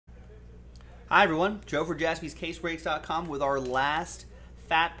Hi everyone, Joe for JaspysCaseBreaks.com with our last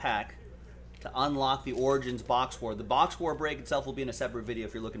fat pack to unlock the Origins Box War. The Box War break itself will be in a separate video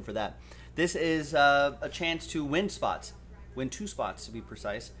if you're looking for that. This is a chance to win spots, win 2 spots to be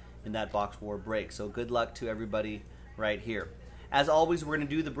precise, in that Box War break. So good luck to everybody right here. As always, we're going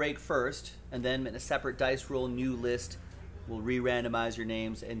to do the break first, and then in a separate dice roll new list, we'll re-randomize your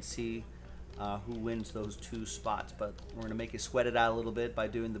names and see who wins those 2 spots. But we're going to make you sweat it out a little bit by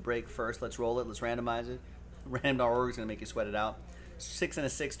doing the break first. Let's roll it. Let's randomize it. Random.org is going to make you sweat it out. 6 and a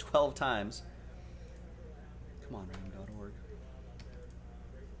 6, 12 times. Come on, random.org.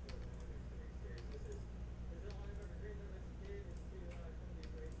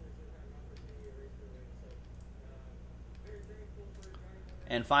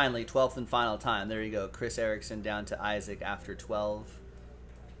 And finally, 12th and final time. There you go. Chris Erickson down to Isaac after 12.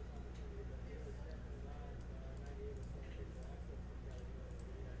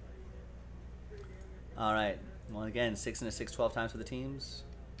 All right. Well, again, 6 and a 6, 12 times for the teams.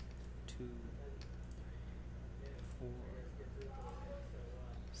 2, 4,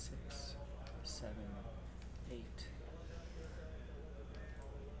 6, 7, 8,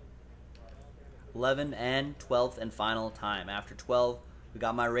 11, and 12th and final time. After 12, we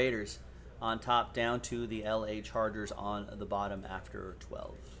got my Raiders on top, down to the LA Chargers on the bottom after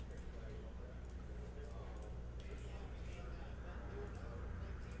 12.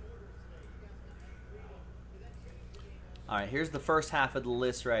 All right, here's the first half of the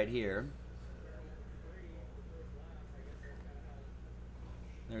list right here.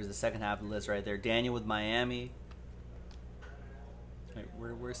 There's the second half of the list right there. Daniel with Miami. All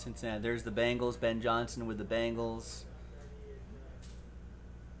right, where's Cincinnati? There's the Bengals. Ben Johnson with the Bengals.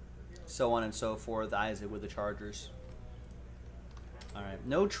 So on and so forth. Isaac with the Chargers. All right,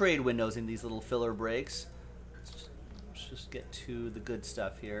 no trade windows in these little filler breaks. Let's just get to the good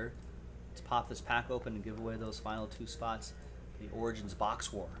stuff here. Let's pop this pack open and give away those final 2 spots. The Origins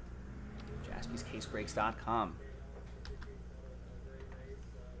Box War. JaspysCaseBreaks.com.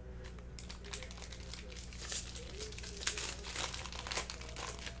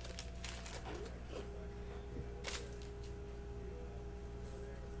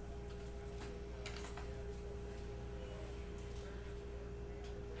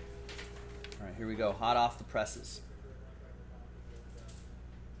 All right, here we go. Hot off the presses.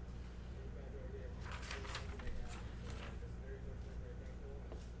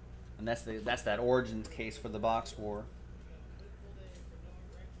 And that's that Origins case for the Box War.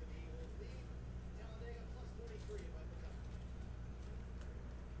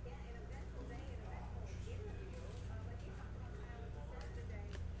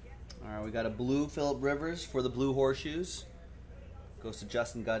 All right, we got a blue Phillip Rivers for the Blue Horseshoes. Goes to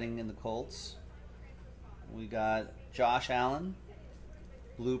Justin Gutting in the Colts. We got Josh Allen,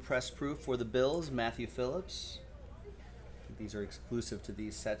 blue press proof for the Bills, Matthew Phillips. These are exclusive to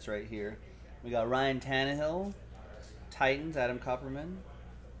these sets right here. We got Ryan Tannehill, Titans, Adam Kupperman.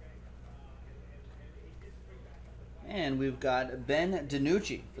 And we've got Ben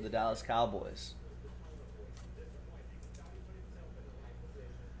DiNucci for the Dallas Cowboys.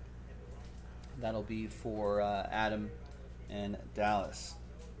 That'll be for Adam and Dallas.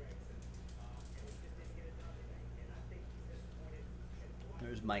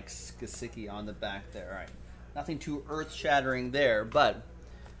 There's Mike Gesicki on the back there. All right. Nothing too earth-shattering there, but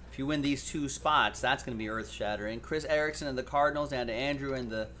if you win these 2 spots, that's going to be earth-shattering. Chris Erickson and the Cardinals, down to Andrew and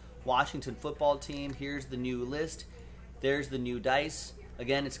the Washington football team. Here's the new list. There's the new dice.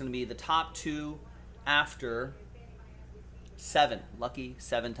 Again, it's going to be the top 2 after 7. Lucky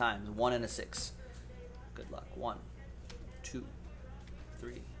 7 times. 1 and a 6. Good luck. 1, 2,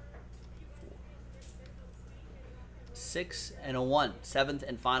 3, 4, 6, and a 1. 7th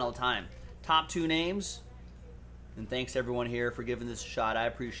and final time. Top 2 names. And thanks everyone here for giving this a shot. I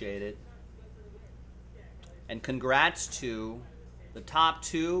appreciate it. And congrats to the top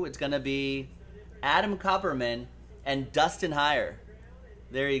 2. It's going to be Adam Kupperman and Dustin Heyer.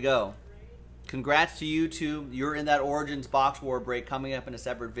 There you go. Congrats to you 2. You're in that Origins Box War break coming up in a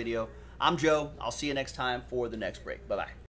separate video. I'm Joe. I'll see you next time for the next break. Bye-bye.